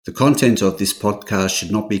The content of this podcast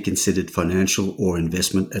should not be considered financial or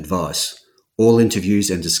investment advice. All interviews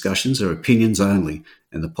and discussions are opinions only,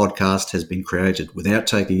 and the podcast has been created without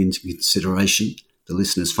taking into consideration the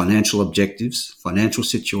listener's financial objectives, financial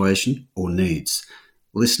situation, or needs.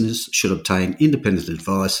 Listeners should obtain independent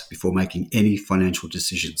advice before making any financial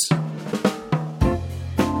decisions.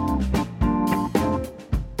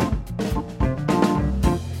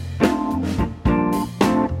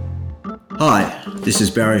 Hi, this is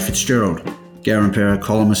Barry Fitzgerald, Garimpeiro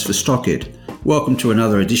columnist for Stockhead. Welcome to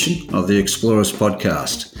another edition of the Explorers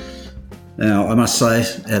podcast. Now, I must say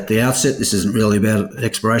at the outset, this isn't really about an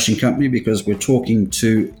exploration company because we're talking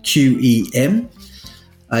to QEM.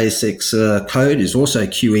 ASX code is also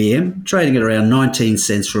QEM, trading at around 19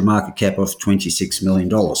 cents for a market cap of $26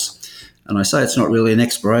 million. And I say it's not really an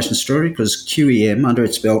exploration story because QEM, under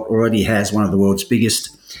its belt, already has one of the world's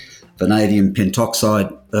biggest vanadium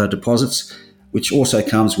pentoxide deposits, which also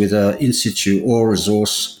comes with an in-situ ore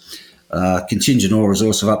resource, contingent ore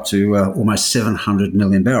resource of up to almost 700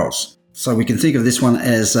 million barrels. So we can think of this one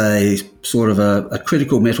as a sort of a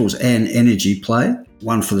critical metals and energy play,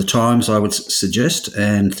 one for the times, I would suggest,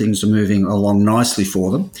 and things are moving along nicely for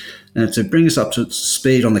them. And to bring us up to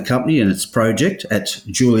speed on the company and its project at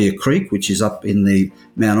Julia Creek, which is up in the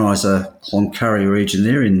Mount Isa Cloncurry region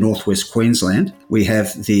there in northwest Queensland, we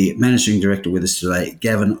have the Managing Director with us today,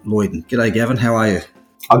 Gavin Loyden. G'day, Gavin. How are you?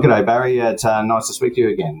 Oh, g'day, Barry. It's nice to speak to you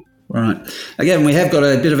again. Right. Again, we have got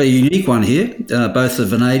a bit of a unique one here, both the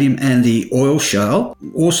vanadium and the oil shale.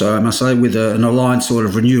 Also, I must say, with an aligned sort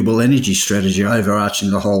of renewable energy strategy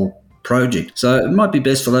overarching the whole project. So it might be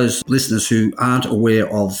best for those listeners who aren't aware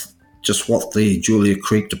of just what the Julia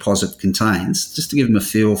Creek deposit contains, just to give them a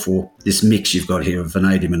feel for this mix you've got here of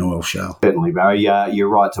vanadium and oil shale. Certainly, Barry. You're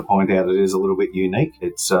right to point out it is a little bit unique.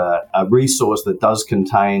 It's a resource that does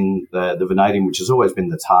contain the vanadium, which has always been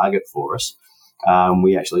the target for us.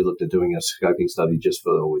 We actually looked at doing a scoping study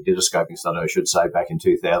we did a scoping study, I should say, back in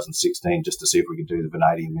 2016, just to see if we could do the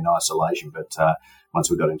vanadium in isolation. But once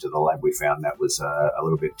we got into the lab, we found that was a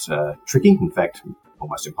little bit tricky, in fact,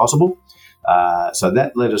 almost impossible. So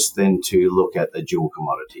that led us then to look at the dual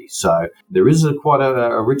commodity. So there is quite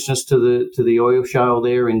a richness to the oil shale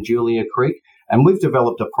there in Julia Creek. And we've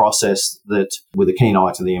developed a process that, with a keen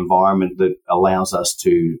eye to the environment, that allows us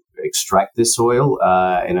to extract this oil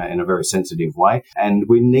in a very sensitive way. And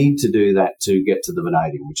we need to do that to get to the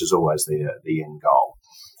vanadium, which is always the end goal.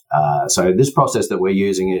 So this process that we're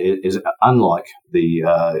using is unlike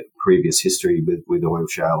the previous history with oil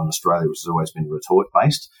shale in Australia, which has always been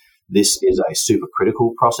retort-based. This is a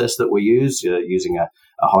supercritical process that we use, using a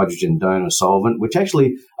hydrogen donor solvent, which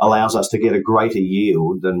actually allows us to get a greater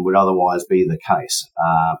yield than would otherwise be the case.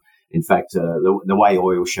 In fact, the way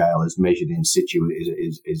oil shale is measured in situ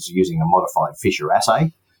is using a modified Fisher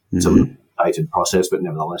assay. It's a limited process, but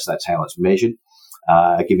nevertheless, that's how it's measured,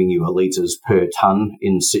 giving you a litres per tonne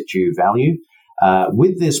in situ value.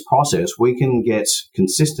 With this process, we can get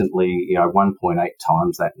consistently, 1.8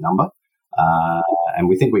 times that number. And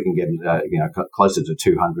we think we can get, closer to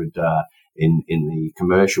 200 in the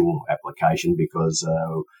commercial application because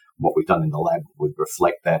what we've done in the lab would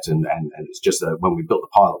reflect that. And it's just when we built the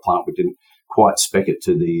pilot plant, we didn't quite spec it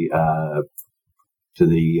to the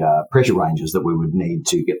pressure ranges that we would need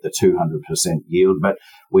to get the 200% yield. But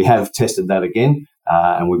we have tested that again,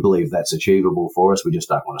 and we believe that's achievable for us. We just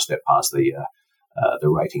don't want to step past the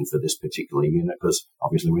rating for this particular unit because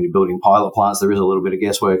obviously when you're building pilot plants, there is a little bit of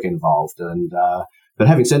guesswork involved. But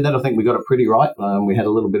having said that, I think we got it pretty right. We had a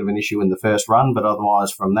little bit of an issue in the first run, but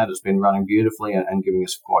otherwise from that, it's been running beautifully and giving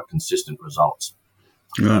us quite consistent results.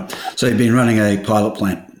 Right. So you've been running a pilot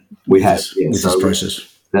plant with this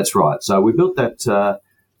process. That's right. So we built that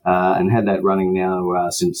and had that running now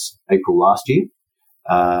since April last year.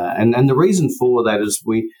 And the reason for that is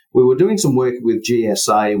we were doing some work with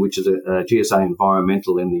GSA, which is a GSA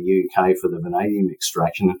Environmental in the UK for the vanadium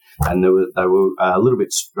extraction, and they were a little bit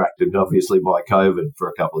distracted, obviously, by COVID for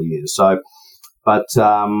a couple of years. But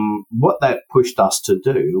what that pushed us to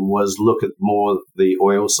do was look at more the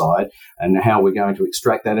oil side and how we're going to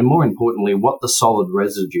extract that, and more importantly, what the solid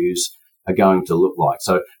residues are going to look like.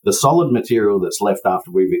 So the solid material that's left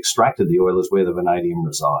after we've extracted the oil is where the vanadium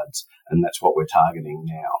resides, and that's what we're targeting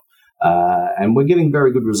now. And we're getting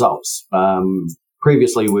very good results.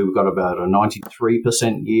 Previously, we've got about a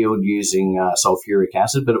 93% yield using sulfuric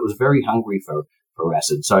acid, but it was very hungry for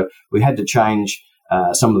acid. So we had to change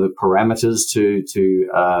some of the parameters to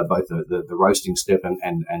both the roasting step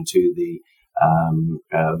and to the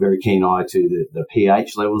very keen eye to the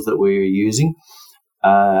pH levels that we were using.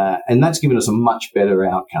 And that's given us a much better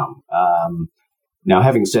outcome. Now,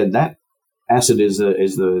 having said that, acid is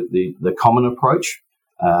the common approach.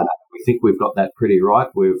 We think we've got that pretty right.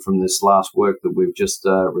 From this last work that we've just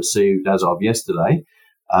received as of yesterday,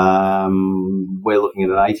 we're looking at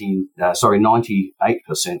an 98%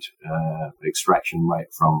 extraction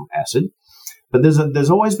rate from acid. But there's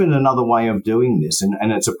always been another way of doing this,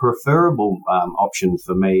 and it's a preferable option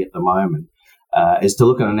for me at the moment, is to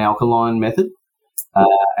look at an alkaline method.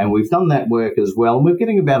 And we've done that work as well, and we're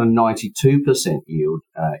getting about a 92% yield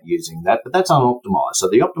using that, but that's unoptimized. So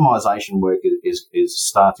the optimization work is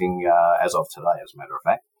starting as of today, as a matter of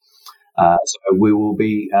fact. So we will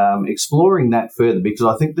be exploring that further, because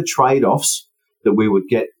I think the trade-offs that we would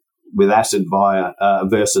get with acid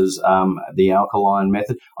versus the alkaline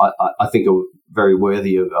method, I think are very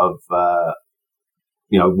worthy of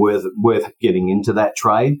worth getting into that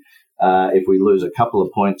trade. If we lose a couple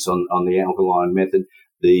of points on the alkaline method,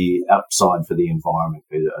 the upside for the environment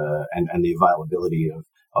and the availability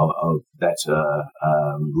of that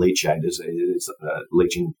leachate,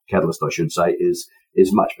 leaching catalyst, I should say, is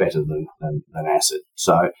much better than acid.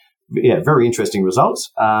 So, yeah, very interesting results.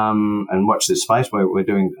 And watch this space. We're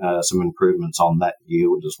doing some improvements on that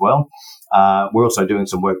yield as well. We're also doing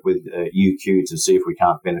some work with UQ to see if we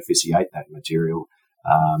can't beneficiate that material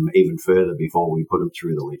even further before we put them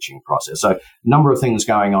through the leaching process. So a number of things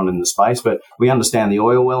going on in the space, but we understand the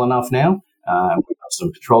oil well enough now. We've got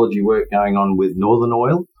some petrology work going on with Northern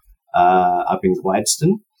Oil up in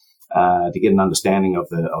Gladstone to get an understanding of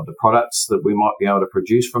the products that we might be able to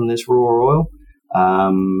produce from this raw oil.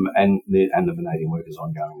 And the vanadium work is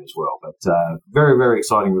ongoing as well. But very, very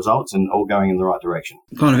exciting results, and all going in the right direction.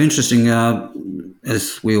 Kind of interesting,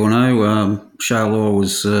 as we all know, shale oil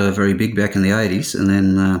was very big back in the 80s, and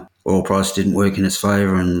then oil price didn't work in its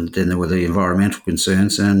favour, and then there were the environmental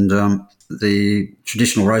concerns, and the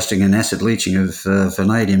traditional roasting and acid leaching of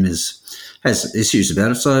vanadium has issues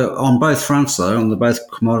about it. So on both fronts, though, on both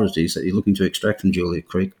commodities that you're looking to extract from Julia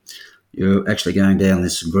Creek, you're actually going down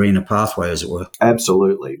this greener pathway, as it were.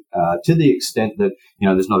 Absolutely. To the extent that,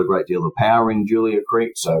 there's not a great deal of power in Julia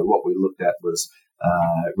Creek. So what we looked at was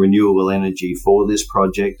renewable energy for this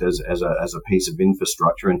project as a piece of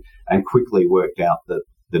infrastructure, and quickly worked out that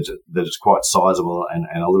it's quite sizable and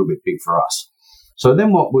a little bit big for us. So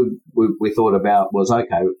then what we thought about was,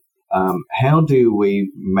 okay, how do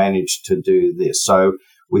we manage to do this? So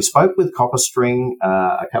we spoke with CopperString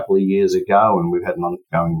a couple of years ago, and we've had an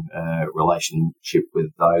ongoing relationship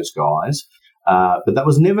with those guys. But that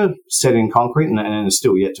was never set in concrete, and it's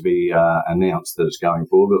still yet to be announced that it's going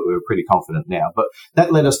forward, but we're pretty confident now. But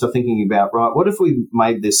that led us to thinking about, right, what if we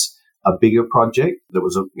made this a bigger project that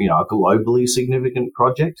was a globally significant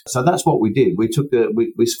project? So that's what we did. We took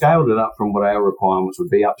we scaled it up from what our requirements would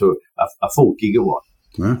be up to a full gigawatt.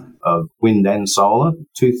 Right. Of wind and solar,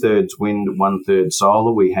 2/3 wind, 1/3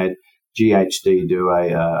 solar. We had GHD do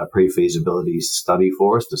a pre-feasibility study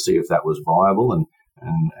for us to see if that was viable, and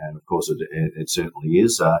of course it certainly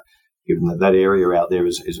is, given that area out there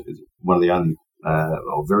is one of the only,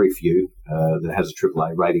 or very few, that has a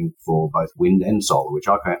AAA rating for both wind and solar, which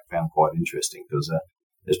I found quite interesting, because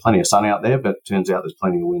there's plenty of sun out there, but it turns out there's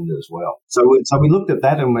plenty of wind as well. So we looked at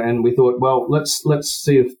that, and we thought, well, let's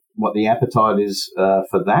see what the appetite is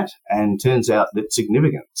for that, and turns out that's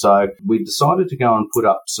significant. So we decided to go and put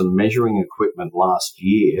up some measuring equipment last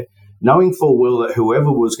year, knowing full well that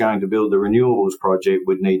whoever was going to build the renewables project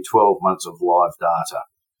would need 12 months of live data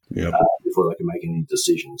before they can make any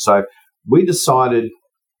decisions. So we decided,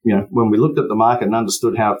 when we looked at the market and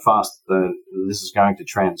understood how fast this is going to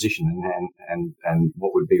transition and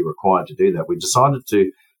what would be required to do that, we decided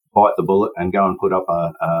to bite the bullet and go and put up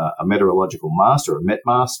a meteorological mast, or a met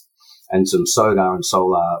mast, and some SODAR and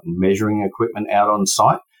solar measuring equipment out on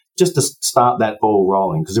site, just to start that ball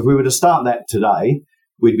rolling. Because if we were to start that today,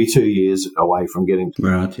 we'd be 2 years away from getting to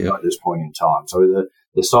at this point in time. So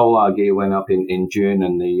the solar gear went up in June,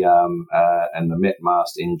 and the met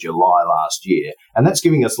mast in July last year, and that's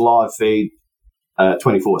giving us live feed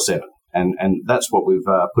 24/7, and that's what we've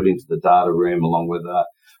put into the data room, along with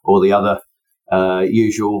all the other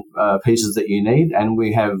usual pieces that you need. And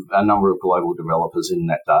we have a number of global developers in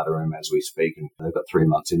that data room as we speak, and they've got 3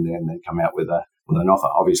 months in there and then come out with an offer.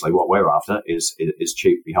 Obviously, what we're after is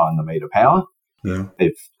cheap behind the meter power. Yeah.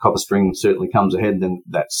 If CopperString certainly comes ahead, then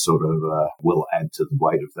that sort of will add to the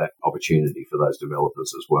weight of that opportunity for those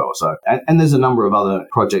developers as well. So, and there's a number of other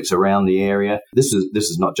projects around the area. This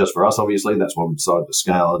is not just for us, obviously. That's why we decided to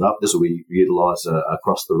scale it up. This will be utilised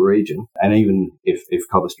across the region. And even if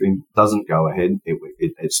CopperString doesn't go ahead,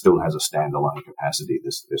 it still has a standalone capacity,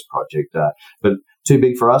 this project. But too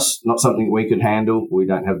big for us, not something we could handle. We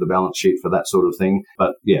don't have the balance sheet for that sort of thing.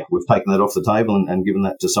 But yeah, we've taken that off the table and given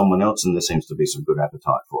that to someone else, and there seems to be some good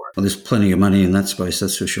appetite for it. Well, there's plenty of money in that space,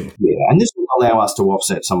 that's for sure. Yeah, and this will allow us to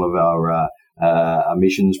offset some of our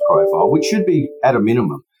emissions profile, which should be at a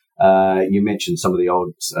minimum. You mentioned some of the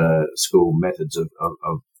old school methods of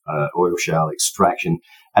oil shale extraction,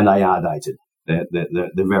 and they are dated. They're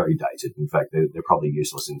very dated. In fact, they're probably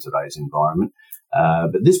useless in today's environment.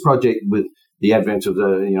 But this project, with the advent of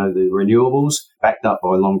the renewables, backed up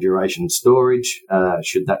by long duration storage,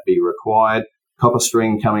 should that be required, copper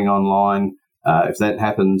string coming online. If that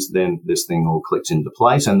happens, then this thing all clicks into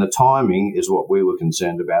place. And the timing is what we were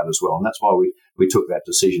concerned about as well. And that's why we took that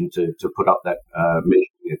decision to put up that measuring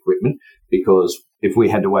equipment, because if we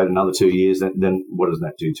had to wait another 2 years, then what does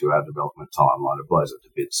that do to our development timeline? It blows it to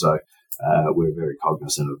bits. So we're very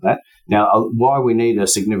cognizant of that. Now, why we need a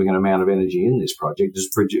significant amount of energy in this project is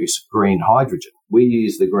produce green hydrogen. We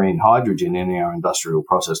use the green hydrogen in our industrial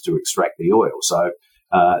process to extract the oil. So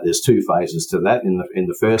there's two phases to that. In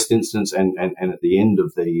the first instance, and at the end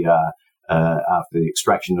of after the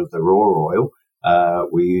extraction of the raw oil,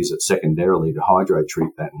 we use it secondarily to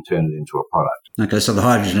hydrotreat that and turn it into a product. Okay, so the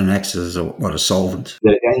hydrogen acts as a solvent?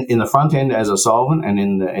 In the front end as a solvent, and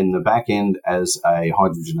in the back end as a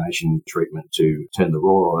hydrogenation treatment to turn the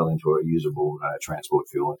raw oil into a usable transport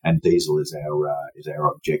fuel. And diesel is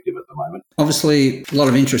our objective at the moment. Obviously, a lot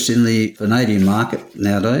of interest in the vanadium market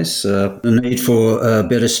nowadays. The need for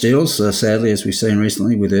better steels, sadly, as we've seen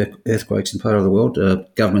recently with earthquakes in part of the world.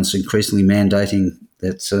 Governments increasingly mandating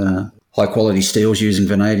that high-quality steels using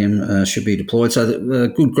vanadium should be deployed. So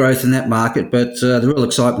good growth in that market. But the real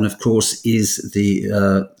excitement, of course, is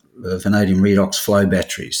the vanadium redox flow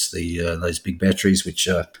batteries, those big batteries which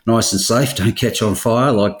are nice and safe, don't catch on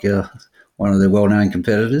fire like one of their well-known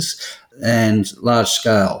competitors, and large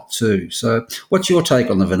scale too. So what's your take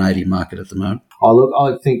on the vanadium market at the moment? Oh, look,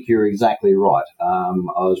 I think you're exactly right. I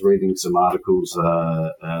was reading some articles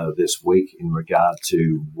this week in regard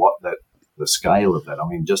to the scale of that. I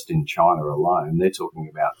mean, just in China alone, they're talking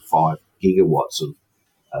about 5 gigawatts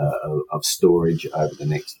of storage over the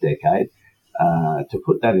next decade. To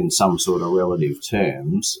put that in some sort of relative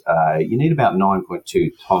terms, you need about 9.2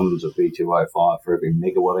 tonnes of V2O5 for every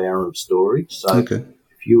megawatt hour of storage. So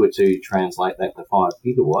if you were to translate that to 5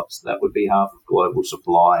 gigawatts, that would be half of global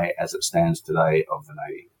supply as it stands today of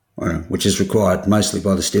vanadium. Wow, which is required mostly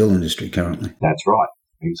by the steel industry currently. That's right.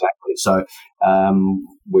 Exactly. So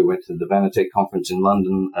we went to the Vanatech conference in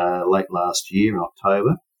London late last year in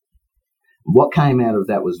October. What came out of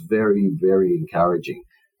that was very, very encouraging.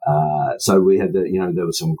 So we had there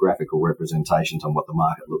were some graphical representations on what the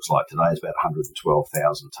market looks like today. It's about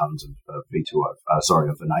 112,000 tonnes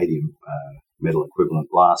of vanadium metal equivalent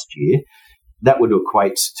last year. That would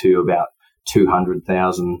equate to about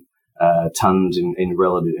 200,000 tonnes in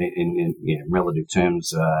relative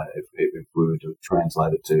terms if we were to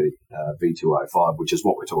translate it to V2O5, which is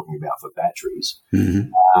what we're talking about for batteries.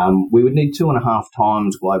 Mm-hmm. We would need 2.5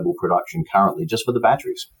 times global production currently just for the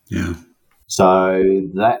batteries. Yeah. So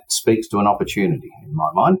that speaks to an opportunity in my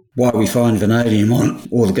mind. Why we find vanadium on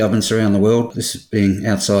all the governments around the world, this being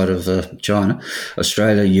outside of China,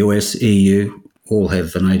 Australia, US, EU, all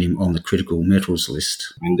have vanadium on the critical metals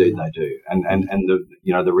list. Indeed, they do, and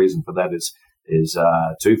the reason for that is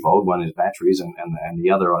twofold. One is batteries, and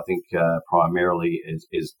the other, I think, primarily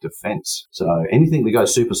is defence. So anything that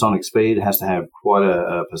goes supersonic speed has to have quite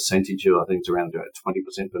a percentage of, I think it's around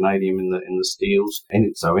 20% vanadium in the steels.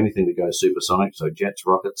 And so anything that goes supersonic, so jets,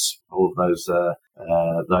 rockets, all of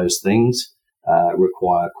those things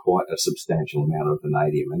require quite a substantial amount of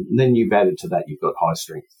vanadium. And then you've added to that, you've got high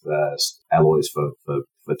strength alloys for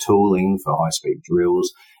tooling, for high speed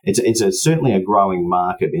drills. It's certainly a growing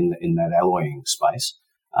market in that alloying space,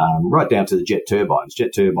 right down to the jet turbines.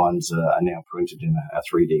 Jet turbines are now printed in a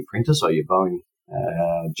 3D printer, so you're Boeing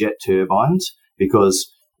jet turbines, because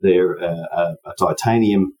they're a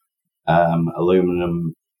titanium,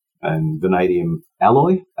 aluminum, and vanadium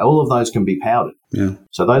alloy. All of those can be powdered. Yeah.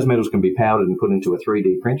 So those metals can be powdered and put into a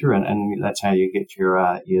 3D printer, and that's how you get your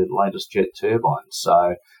latest jet turbines.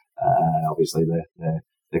 So obviously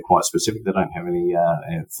they're quite specific. They don't have any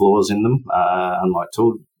flaws in them, unlike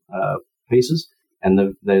tooled pieces,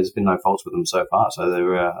 and there's been no faults with them so far.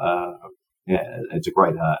 So it's a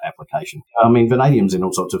great application. I mean, vanadium's in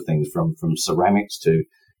all sorts of things, from ceramics to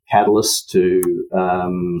catalysts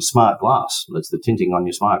to smart glass. That's the tinting on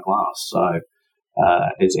your smart glass. So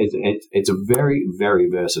It's a very, very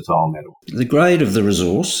versatile metal. The grade of the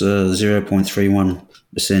resource,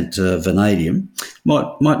 0.31% vanadium,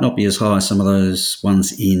 might not be as high as some of those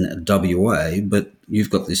ones in WA, but you've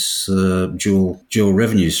got this dual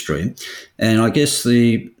revenue stream, and I guess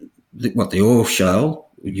the oil shale,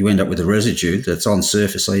 you end up with a residue that's on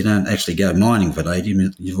surface, so you don't actually go mining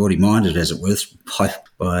vanadium. You've already mined it, as it were,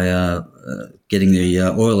 by getting the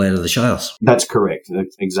oil out of the shales. That's correct,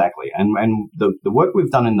 exactly. And the work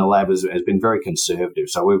we've done in the lab has been very conservative.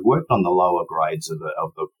 So we've worked on the lower grades of the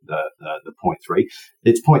 0.3.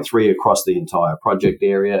 It's 0.3 across the entire project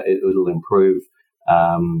area. It'll improve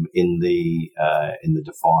in the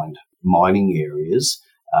defined mining areas.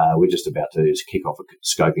 We're just about to kick off a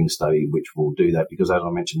scoping study, which will do that because, as I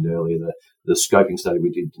mentioned earlier, the scoping study we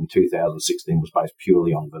did in 2016 was based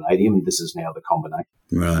purely on vanadium. This is now the combination.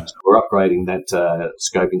 Right. So we're upgrading that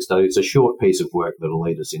scoping study. It's a short piece of work that will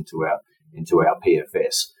lead us into our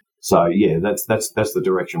PFS. So yeah, that's the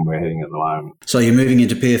direction we're heading at the moment. So you're moving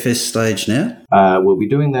into PFS stage now? We'll be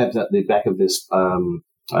doing that at the back of this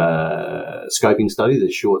scoping study, the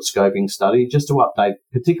short scoping study, just to update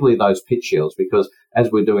particularly those pit shells, because as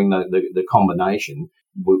we're doing the combination,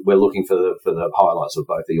 we're looking for the highlights of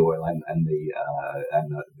both the oil and the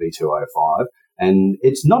V2O5. And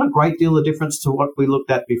it's not a great deal of difference to what we looked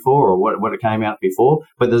at before or what it came out before,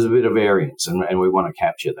 but there's a bit of variance, and we want to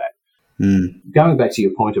capture that. Going back to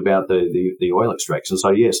your point about the oil extraction,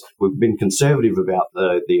 so yes, we've been conservative about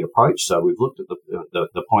the approach. So we've looked at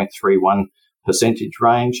the 0.31 percentage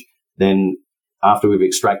range. Then after we've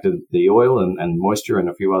extracted the oil and moisture and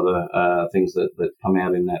a few other things that come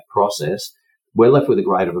out in that process, we're left with a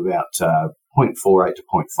grade of about 0.48 to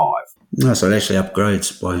 0.5. No, so it actually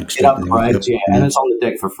upgrades by extracting. It upgrades, yeah, and it's on the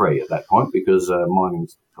deck for free at that point because mining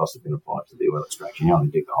costs have been applied to the oil extraction. You only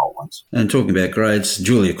dig the hole once. And talking about grades,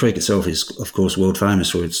 Julia Creek itself is, of course, world famous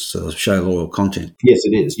for its shale oil content. Yes,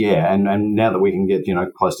 it is, yeah. And now that we can get,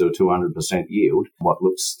 close to a 200% yield, what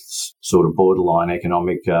looks sort of borderline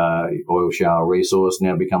economic oil shale resource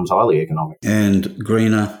now becomes highly economic. And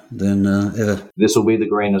greener than ever. This will be the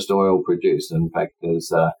greenest oil produced. In fact,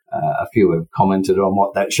 there's a few have commented on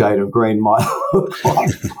what that shade of green might look like.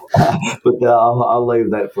 But I'll leave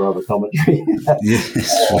that for other commentary.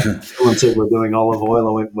 Yes. Someone said we're doing olive oil.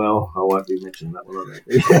 I went, well, I won't be mentioning that one.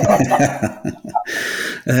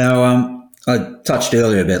 Now, I touched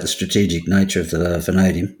earlier about the strategic nature of the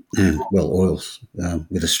vanadium and, oils,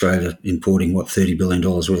 with Australia importing, $30 billion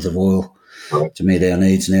worth of oil to meet our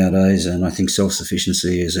needs nowadays. And I think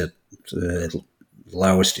self-sufficiency is at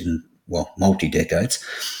lowest in, multi-decades.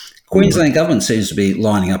 Queensland government seems to be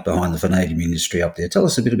lining up behind the vanadium industry up there. Tell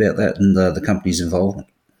us a bit about that and the company's involvement.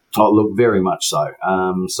 Oh, look, very much so.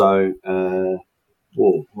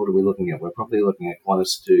 What are we looking at? We're probably looking at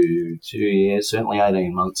close to 2 years, certainly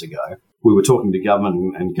 18 months ago. We were talking to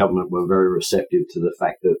government, and government were very receptive to the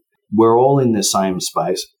fact that we're all in the same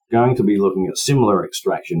space, going to be looking at similar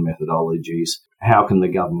extraction methodologies. How can the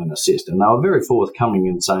government assist? And they were very forthcoming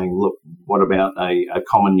in saying, look, what about a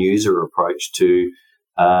common user approach to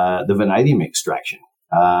the vanadium extraction?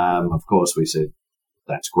 Of course, we said,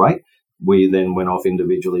 that's great. We then went off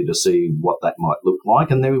individually to see what that might look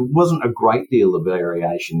like, and there wasn't a great deal of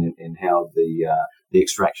variation in how the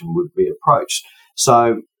extraction would be approached.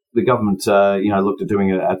 So the government, looked at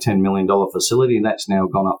doing a $10 million facility, and that's now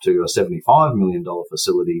gone up to a $75 million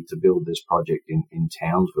facility to build this project in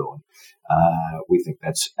Townsville. We think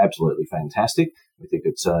that's absolutely fantastic. We think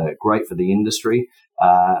it's great for the industry.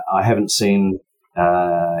 I haven't seen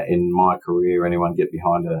in my career anyone get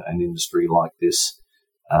behind an industry like this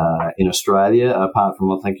in Australia, apart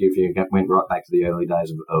from, I think, if you went right back to the early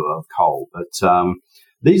days of coal. But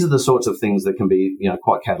these are the sorts of things that can be,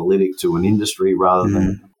 quite catalytic to an industry rather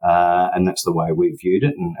than, and that's the way we viewed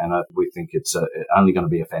it. And we think it's only going to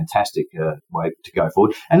be a fantastic way to go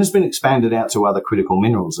forward. And it's been expanded out to other critical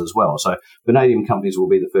minerals as well. So vanadium companies will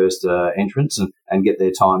be the first entrants and get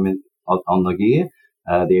their time on the gear,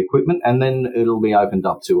 the equipment, and then it'll be opened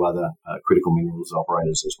up to other critical minerals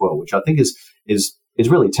operators as well, which I think is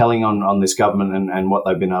really telling on this government and what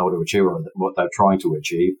they've been able to achieve, or what they're trying to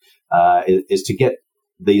achieve, is to get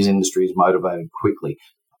these industries motivated quickly.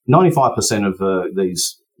 95% of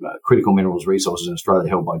these critical minerals resources in Australia are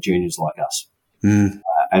held by juniors like us.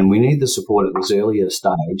 And we need the support at this earlier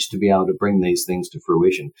stage to be able to bring these things to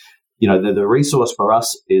fruition. The resource for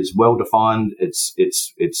us is well defined. It's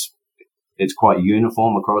quite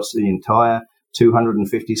uniform across the entire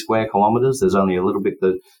 250 square kilometres. There's only a little bit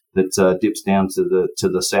that dips down to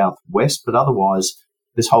the southwest, but otherwise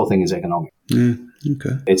this whole thing is economic. Yeah,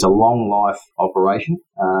 okay. It's a long life operation,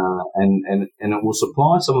 and it will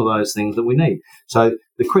supply some of those things that we need. So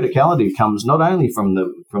the criticality comes not only from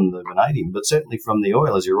the vanadium, but certainly from the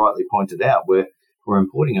oil, as you rightly pointed out, where we're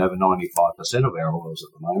importing over 95% of our oils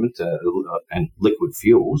at the moment, and liquid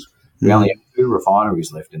fuels. We only have 2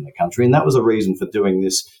 refineries left in the country, and that was a reason for doing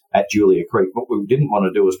this at Julia Creek. What we didn't want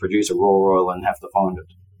to do was produce a raw oil and have to find it,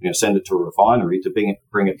 send it to a refinery to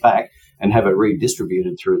bring it back and have it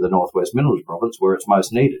redistributed through the Northwest Minerals Province where it's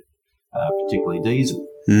most needed, particularly diesel.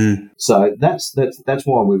 So that's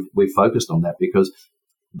why we've focused on that, because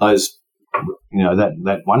those,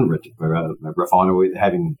 that one refinery we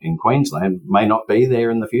have in Queensland may not be there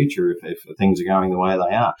in the future if things are going the way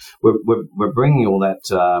they are. We're bringing all that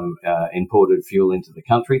imported fuel into the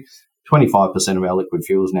country. 25% of our liquid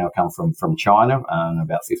fuels now come from China, and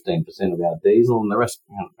about 15% of our diesel, and the rest,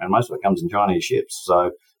 and most of it comes in Chinese ships.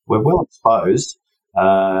 So we're well exposed.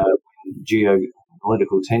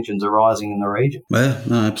 Geopolitical tensions are rising in the region. Well,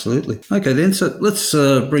 no, absolutely. Okay, then, so let's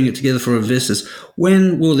bring it together for investors.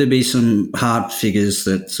 When will there be some hard figures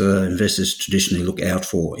that investors traditionally look out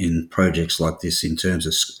for in projects like this in terms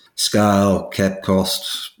of scale, cap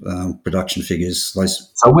cost, production figures?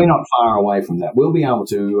 So we're not far away from that. We'll be able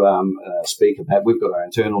to speak of that. We've got our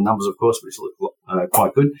internal numbers, of course, which look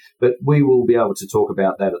quite good, but we will be able to talk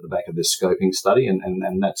about that at the back of this scoping study,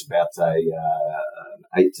 and that's about an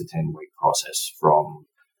 8 to 10 week process from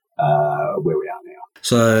where we are now.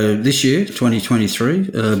 So this year,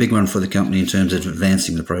 2023, a big one for the company in terms of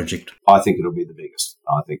advancing the project. I think it'll be the biggest.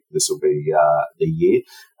 I think this will be the year.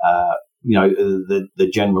 The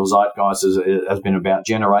general zeitgeist has been about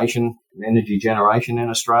energy generation in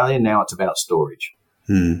Australia. Now it's about storage.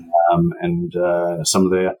 And some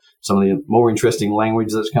of the more interesting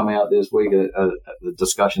language that's come out this week are the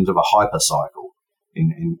discussions of a hypercycle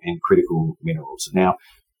in critical minerals. Now,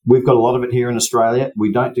 we've got a lot of it here in Australia.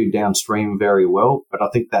 We don't do downstream very well, but I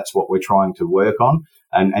think that's what we're trying to work on.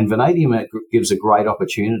 And vanadium gives a great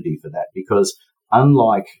opportunity for that, because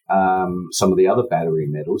unlike some of the other battery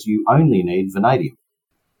metals, you only need vanadium.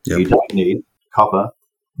 Yep. You don't need copper,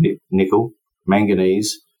 nickel,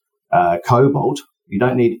 manganese, cobalt. You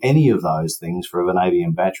don't need any of those things for a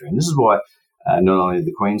vanadium battery. And this is why not only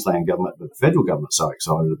the Queensland government, but the federal government are so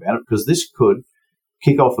excited about it, because this could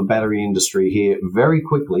kick off a battery industry here very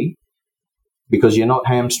quickly, because you're not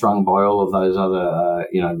hamstrung by all of those other,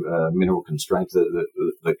 mineral constraints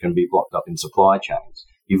that can be blocked up in supply chains.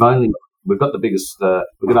 We've got the biggest,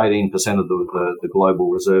 we've got 18% of the global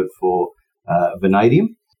reserve for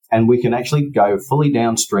vanadium, and we can actually go fully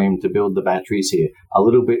downstream to build the batteries here. A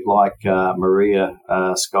little bit like Maria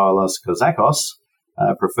Skylas-Kozakos,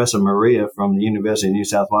 Professor Maria from the University of New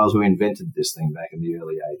South Wales, who invented this thing back in the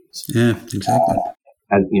early 80s. Yeah, exactly.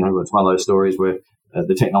 And, it's one of those stories where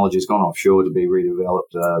the technology's gone offshore to be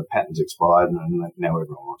redeveloped, patents expired, and now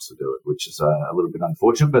everyone wants to do it, which is a little bit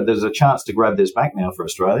unfortunate. But there's a chance to grab this back now for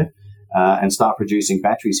Australia and start producing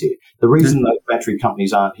batteries here. The reason those battery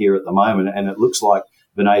companies aren't here at the moment, and it looks like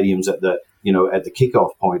vanadium's at the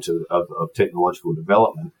kickoff point of technological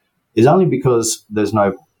development, is only because there's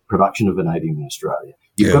no production of vanadium in Australia.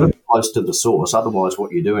 You've got to be close to the source. Otherwise,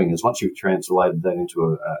 what you're doing is, once you've translated that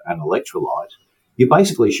into an electrolyte, you're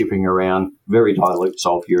basically shipping around very dilute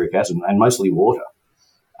sulfuric acid and mostly water.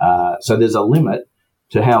 So there's a limit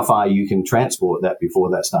to how far you can transport that before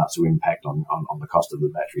that starts to impact on the cost of the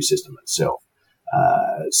battery system itself.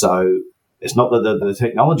 So it's not that the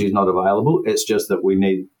technology is not available. It's just that we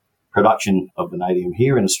need production of vanadium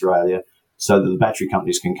here in Australia so that the battery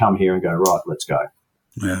companies can come here and go, right, let's go.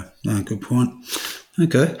 Yeah, good point.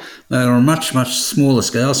 Okay. On a much, much smaller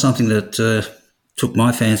scale, something that took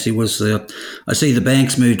my fancy was I see the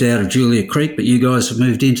banks moved out of Julia Creek, but you guys have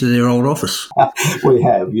moved into their old office. We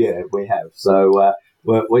have. So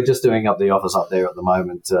we're just doing up the office up there at the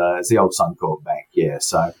moment. It's the old Suncorp Bank, yeah.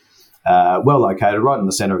 So well located right in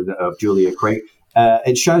the centre of Julia Creek.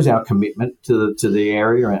 It shows our commitment to the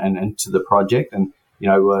area and to the project. And,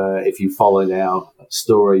 if you followed our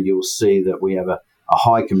story, you'll see that we have a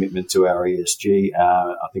high commitment to our ESG.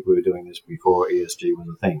 I think we were doing this before ESG was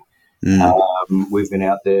a thing. We've been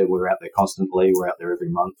out there. We're out there constantly. We're out there every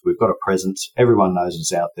month. We've got a presence. Everyone knows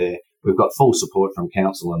us out there. We've got full support from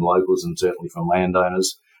council and locals, and certainly from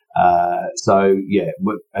landowners.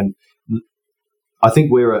 And I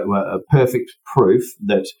think we're a perfect proof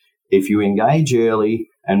that if you engage early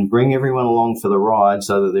and bring everyone along for the ride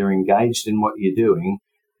so that they're engaged in what you're doing,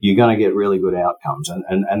 you're going to get really good outcomes,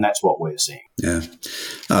 and that's what we're seeing. Yeah,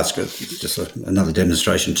 that's good. It's just another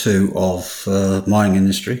demonstration too of mining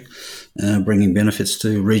industry bringing benefits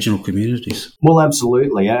to regional communities. Well,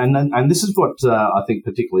 absolutely, and this is what I think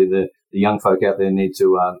particularly the young folk out there need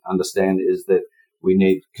to understand is that we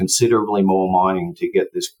need considerably more mining to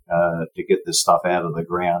get this stuff out of the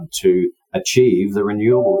ground to achieve the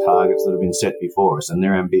renewable targets that have been set before us, and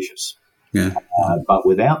they're ambitious. Yeah. But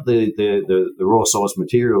without the raw source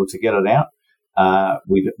material to get it out,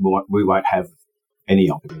 we won't have any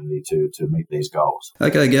opportunity to meet these goals.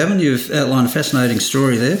 Okay, Gavin, you've outlined a fascinating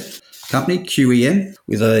story there. Company, QEM,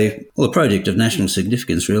 with a project of national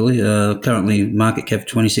significance, really. Currently market cap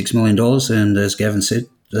 $26 million, and as Gavin said,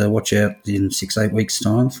 watch out in 6-8 weeks'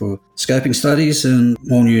 time for scoping studies and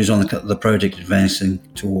more news on the project advancing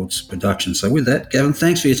towards production. So with that, Gavin,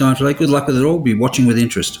 thanks for your time today. Good luck with it all. Be watching with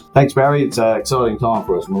interest. Thanks, Barry. It's an exciting time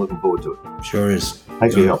for us, and we're looking forward to it. Sure is.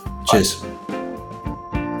 Thanks for your help. Cheers. Bye.